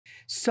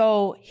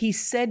So he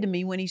said to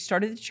me when he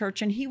started the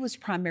church, and he was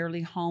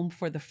primarily home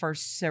for the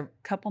first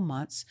couple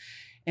months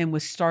and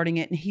was starting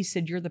it. And he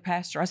said, "You're the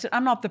pastor." I said,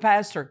 "I'm not the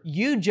pastor.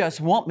 You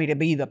just want me to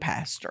be the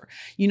pastor,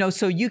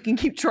 so you can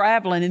keep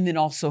traveling and then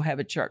also have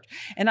a church."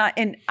 And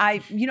I,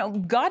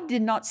 God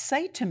did not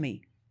say to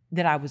me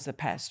that I was the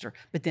pastor,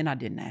 but then I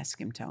didn't ask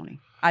him, Tony.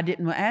 I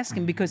didn't ask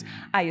him because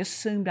I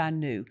assumed I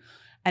knew.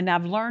 And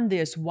I've learned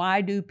this. Why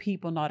do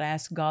people not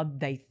ask God?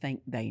 They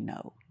think they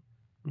know.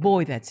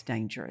 Boy, that's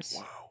dangerous.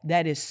 Wow.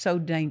 That is so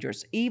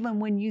dangerous. Even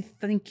when you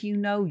think you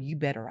know, you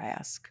better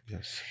ask.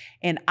 Yes.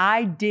 And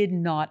I did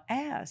not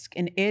ask.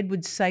 And Ed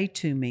would say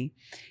to me,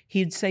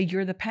 he'd say,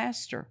 "You're the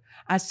pastor."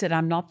 I said,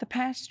 "I'm not the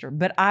pastor,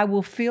 but I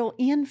will fill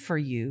in for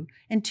you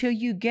until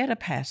you get a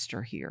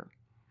pastor here."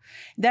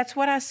 That's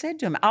what I said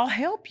to him. "I'll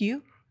help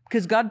you."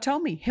 Because God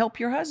told me,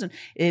 help your husband.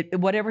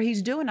 Whatever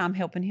he's doing, I'm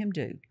helping him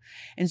do.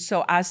 And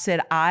so I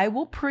said, "I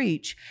will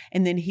preach."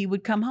 And then he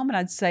would come home and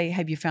I'd say,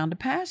 "Have you found a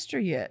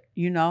pastor yet?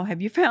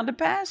 Have you found a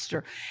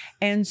pastor?"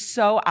 And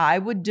so I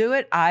would do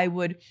it. I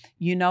would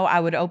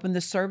open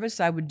the service.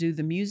 I would do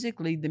the music,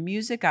 lead the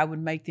music. I would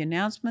make the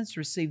announcements,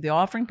 receive the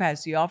offering,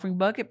 pass the offering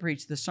bucket,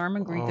 preach the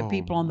sermon, greet the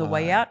people on the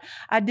way out.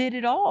 I did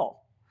it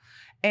all.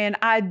 And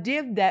I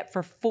did that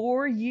for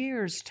 4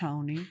 years,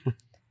 Tony.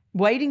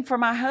 Waiting for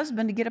my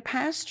husband to get a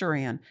pastor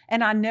in.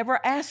 And I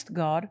never asked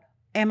God,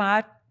 "Am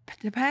I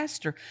the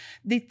pastor?"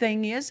 The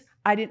thing is,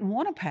 I didn't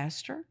want a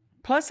pastor.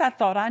 Plus, I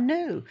thought I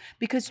knew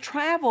because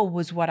travel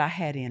was what I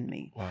had in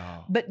me.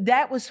 Wow. But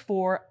that was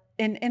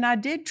and I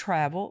did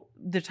travel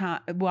the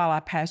time while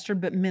I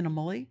pastored, but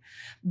minimally.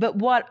 But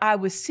what I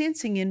was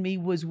sensing in me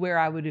was where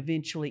I would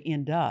eventually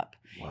end up.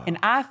 Wow. And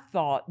I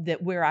thought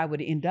that where I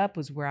would end up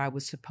was where I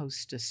was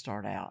supposed to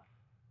start out.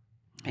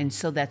 And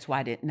so that's why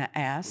I didn't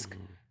ask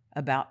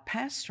about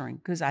pastoring,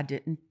 because I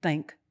didn't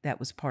think that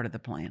was part of the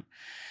plan.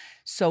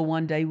 So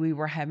one day we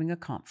were having a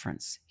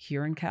conference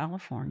here in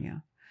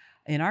California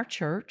in our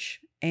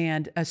church,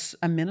 and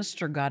a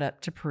minister got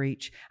up to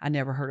preach. I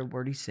never heard a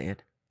word he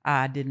said.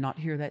 I did not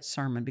hear that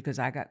sermon because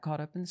I got caught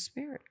up in the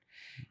Spirit.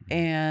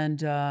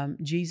 And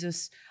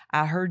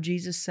I heard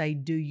Jesus say,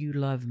 "Do you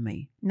love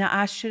me?" Now,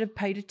 I should have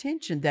paid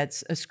attention.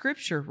 That's a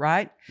scripture,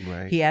 right?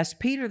 Right. He asked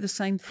Peter the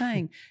same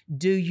thing.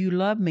 "Do you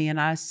love me?" And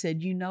I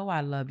said,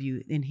 "I love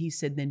you." And he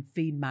said, "Then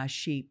feed my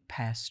sheep,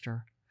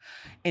 pastor."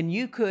 And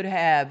you could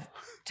have,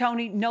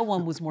 Tony, no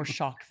one was more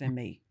shocked than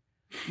me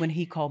when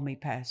he called me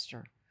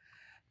pastor.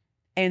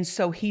 And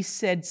so he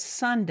said,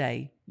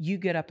 "Sunday, you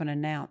get up and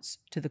announce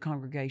to the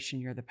congregation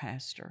you're the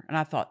pastor." And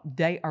I thought,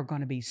 they are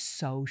going to be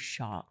so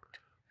shocked.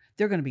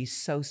 They're going to be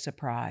so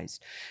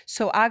surprised.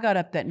 So I got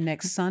up that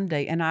next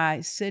Sunday and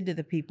I said to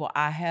the people,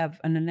 "I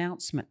have an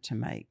announcement to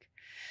make."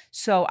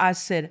 So I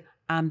said,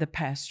 "I'm the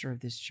pastor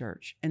of this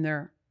church." And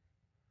they're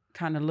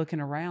kind of looking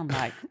around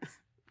like,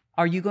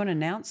 "Are you going to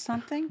announce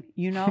something?"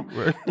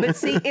 Right. But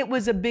see, it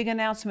was a big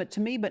announcement to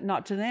me, but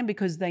not to them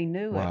because they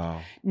knew Wow.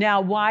 it. Now,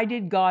 why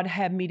did God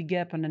have me to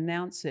get up and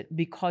announce it?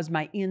 Because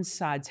my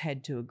insides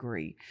had to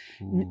agree.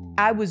 Ooh.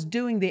 I was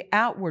doing the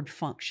outward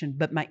function,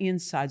 but my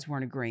insides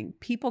weren't agreeing.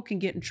 People can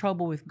get in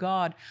trouble with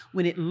God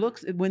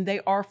when they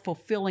are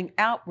fulfilling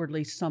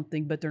outwardly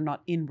something, but they're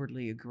not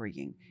inwardly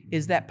agreeing.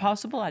 Is that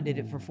possible? I did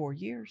it for 4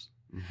 years.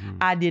 Mm-hmm.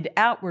 I did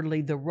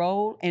outwardly the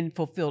role and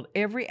fulfilled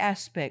every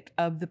aspect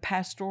of the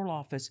pastoral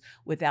office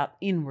without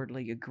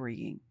inwardly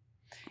agreeing.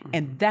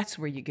 And that's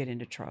where you get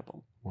into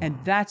trouble. Wow.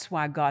 And that's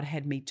why God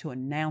had me to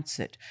announce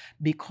it,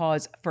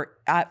 because for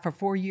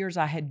 4 years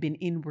I had been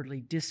inwardly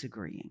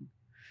disagreeing,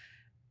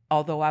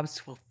 although I was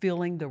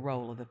fulfilling the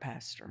role of the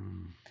pastor.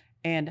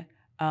 And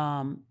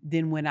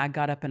then when I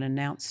got up and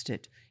announced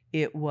it,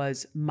 it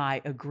was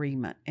my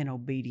agreement and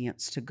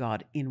obedience to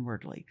God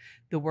inwardly.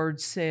 The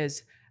word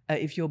says,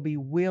 if you'll be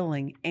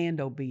willing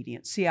and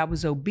obedient. See, I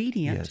was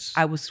obedient. Yes.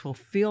 I was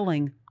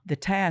fulfilling the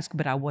task,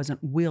 but I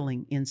wasn't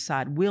willing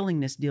inside.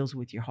 Willingness deals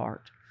with your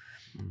heart.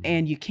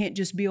 And you can't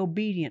just be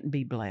obedient and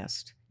be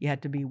blessed. You have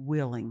to be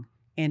willing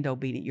and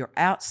obedient. Your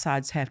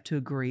outsides have to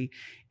agree,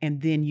 and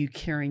then you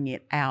carrying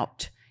it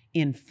out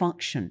in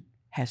function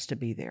has to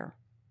be there.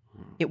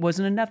 It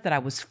wasn't enough that I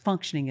was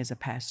functioning as a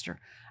pastor.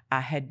 I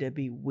had to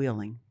be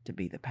willing to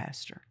be the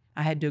pastor.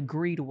 I had to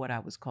agree to what I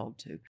was called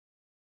to.